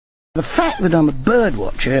The fact that I'm a bird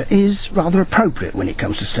watcher is rather appropriate when it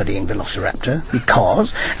comes to studying Velociraptor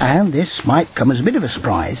because, and this might come as a bit of a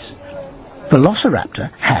surprise, Velociraptor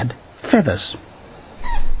had feathers.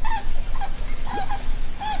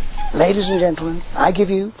 Ladies and gentlemen, I give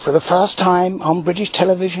you, for the first time on British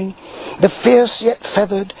television, the fierce yet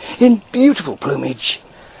feathered, in beautiful plumage,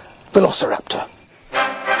 Velociraptor.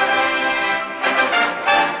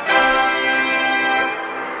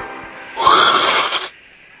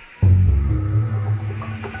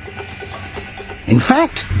 In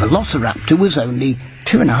fact, Velociraptor was only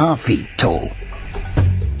 2.5 feet tall,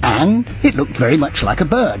 and it looked very much like a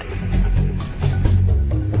bird.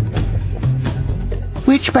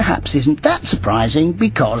 Which perhaps isn't that surprising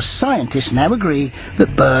because scientists now agree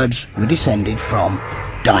that birds were descended from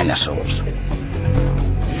dinosaurs.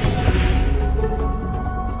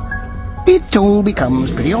 It all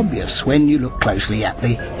becomes pretty obvious when you look closely at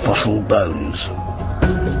the fossil bones.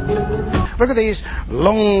 Look at these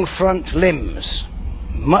long front limbs,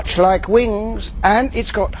 much like wings, and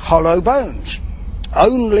it's got hollow bones,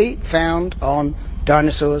 only found on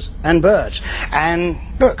dinosaurs and birds. And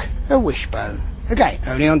look, a wishbone, again,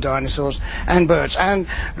 only on dinosaurs and birds. And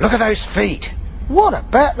look at those feet. What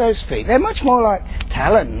about those feet? They're much more like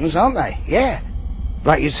talons, aren't they? Yeah,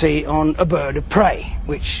 like you'd see on a bird of prey,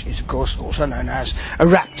 which is of course also known as a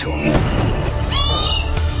raptor.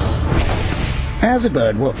 As a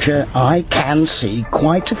bird watcher, I can see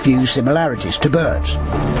quite a few similarities to birds.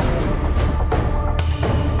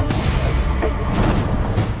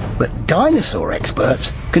 But dinosaur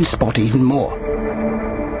experts can spot even more.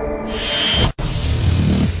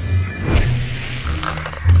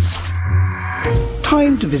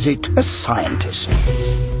 Time to visit a scientist.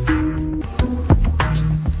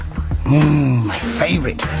 My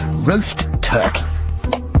favourite, roast turkey.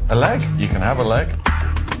 A leg? You can have a leg.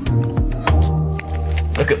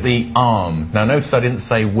 Look at the arm. Now notice I didn't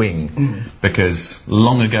say wing, because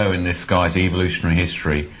long ago in this guy's evolutionary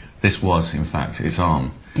history, this was in fact its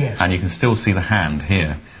arm. Yes. And you can still see the hand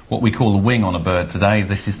here. What we call the wing on a bird today,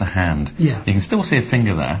 this is the hand. Yeah. You can still see a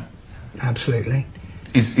finger there. Absolutely.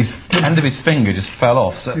 His end of his finger just fell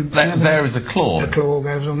off. So there is a claw. The claw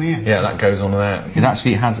goes on the end. Yeah, that goes on there. It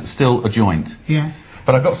actually has still a joint. Yeah.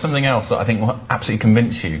 But I've got something else that I think will absolutely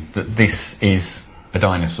convince you that this is a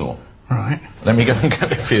dinosaur. Right. Let me go and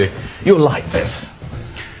get it for you. You'll like this.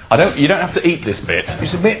 You don't have to eat this bit.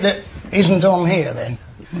 It's the bit that isn't on here then.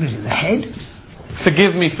 What is it, the head?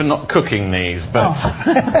 Forgive me for not cooking these, but...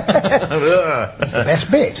 It's the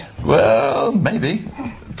best bit. Well, maybe.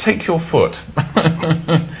 Take your foot.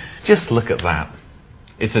 Just look at that.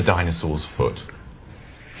 It's a dinosaur's foot.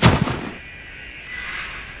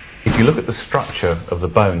 If you look at the structure of the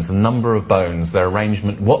bones, the number of bones, their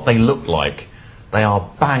arrangement, what they look like, they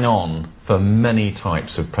are bang on for many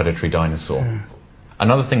types of predatory dinosaur.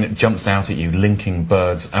 Another thing that jumps out at you linking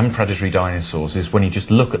birds and predatory dinosaurs is when you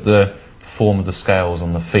just look at the form of the scales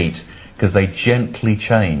on the feet, because they gently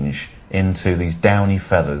change into these downy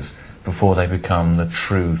feathers before they become the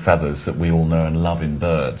true feathers that we all know and love in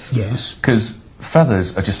birds. Yes. Because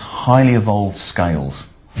feathers are just highly evolved scales.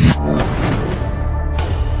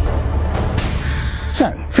 So,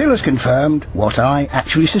 Phil has confirmed what I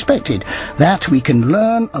actually suspected, that we can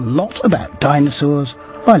learn a lot about dinosaurs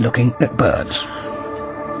by looking at birds.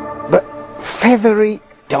 But feathery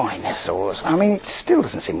dinosaurs, I mean, it still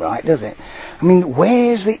doesn't seem right, does it? I mean,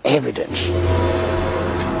 where's the evidence?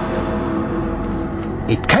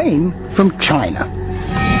 It came from China.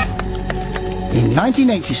 In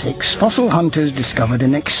 1986, fossil hunters discovered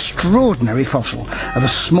an extraordinary fossil of a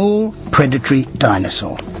small predatory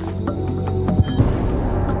dinosaur.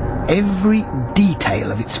 Every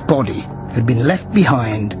detail of its body had been left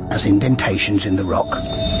behind as indentations in the rock.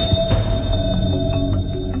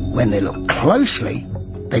 When they looked closely,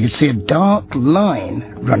 they could see a dark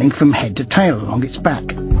line running from head to tail along its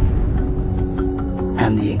back.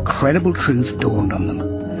 And the incredible truth dawned on them.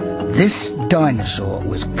 This dinosaur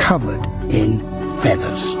was covered in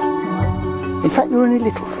feathers. In fact, they were only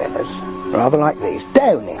little feathers, rather like these.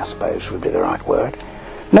 Downy, I suppose, would be the right word.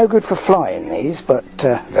 No good for flying these, but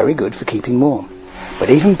very good for keeping warm. But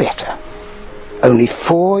even better, only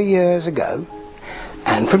 4 years ago,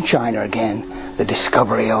 and from China again, the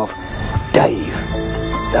discovery of Dave,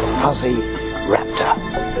 the fuzzy raptor.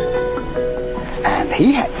 And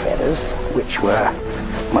he had feathers which were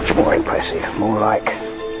much more impressive, more like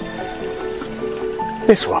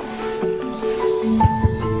this one.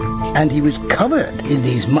 And he was covered in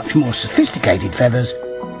these much more sophisticated feathers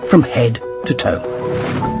from head to toe.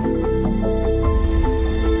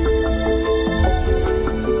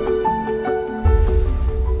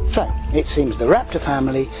 So, it seems the raptor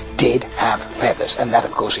family did have feathers, and that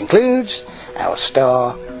of course includes our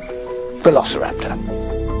star Velociraptor.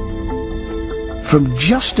 From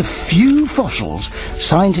just a few fossils,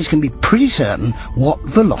 scientists can be pretty certain what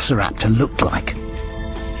Velociraptor looked like.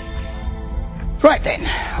 Right then,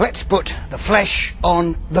 let's put the flesh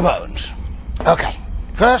on the bones. Okay,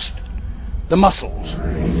 first, the muscles.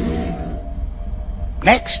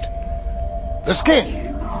 Next, the skin.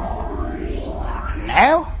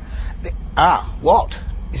 Now, what?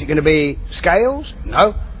 Is it going to be scales?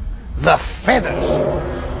 No, the feathers.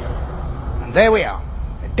 And there we are,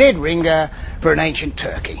 a dead ringer for an ancient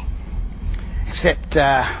turkey. Except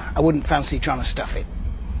I wouldn't fancy trying to stuff it.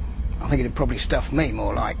 I think it'd probably stuff me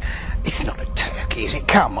more like. It's not a turkey, is it?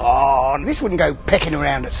 Come on, this wouldn't go pecking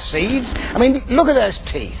around at seeds. I mean, look at those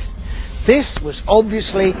teeth. This was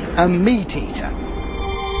obviously a meat eater.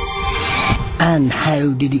 And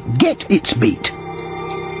how did it get its meat?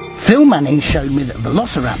 Phil Manning showed me that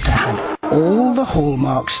Velociraptor had all the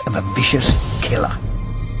hallmarks of a vicious killer.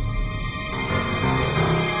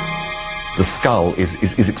 The skull is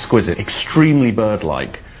exquisite, extremely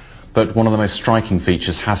bird-like, but one of the most striking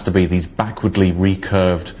features has to be these backwardly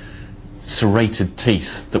recurved, serrated teeth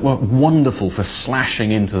that were wonderful for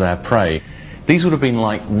slashing into their prey. These would have been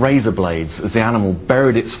like razor blades as the animal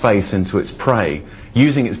buried its face into its prey,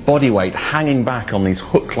 using its body weight hanging back on these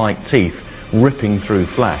hook-like teeth, ripping through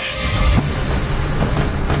flesh.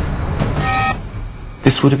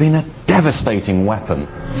 This would have been a devastating weapon.